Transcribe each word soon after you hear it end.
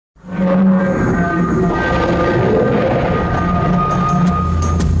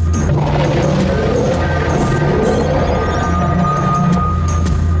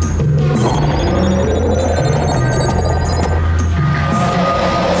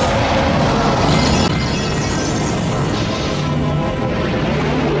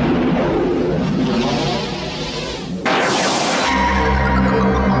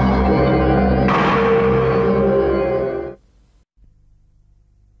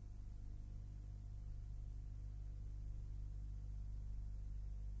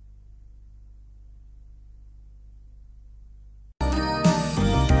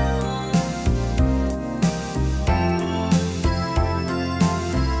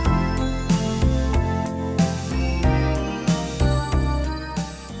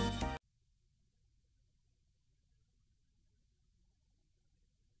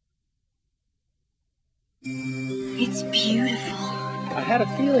It's beautiful. I had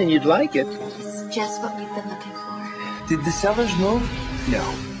a feeling you'd like it. It's just what we've been looking for. Did the sellers move? No.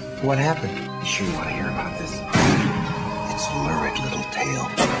 What happened? You sure you want to hear about this? It's a lurid little tale.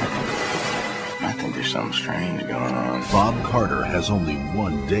 I think there's something strange going on. Bob Carter has only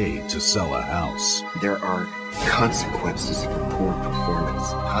one day to sell a house. There are consequences for poor performance.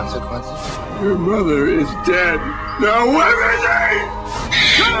 Consequences? Your mother is dead. Now where is he?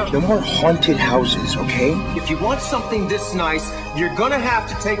 No more haunted houses, okay? If you want something this nice, you're gonna have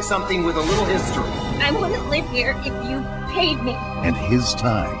to take something with a little history. I wouldn't live here if you paid me. And his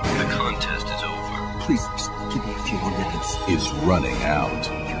time The contest is over. Please, just give me a few more minutes. is running out.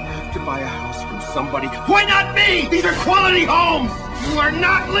 You have to buy a house from somebody. Why not me? These are quality homes. You are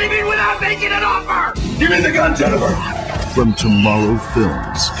not leaving without making an offer. Give me the gun, Jennifer. From Tomorrow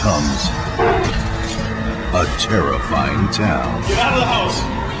Films comes a terrifying town. Get out of the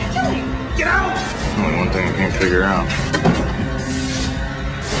house. Get out. Only one thing I can't figure out.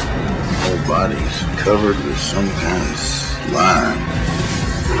 Whole body's covered with some kind of slime.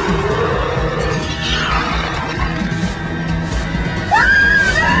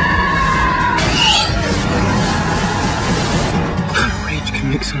 Rage can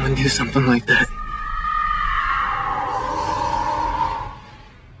make someone do something like that.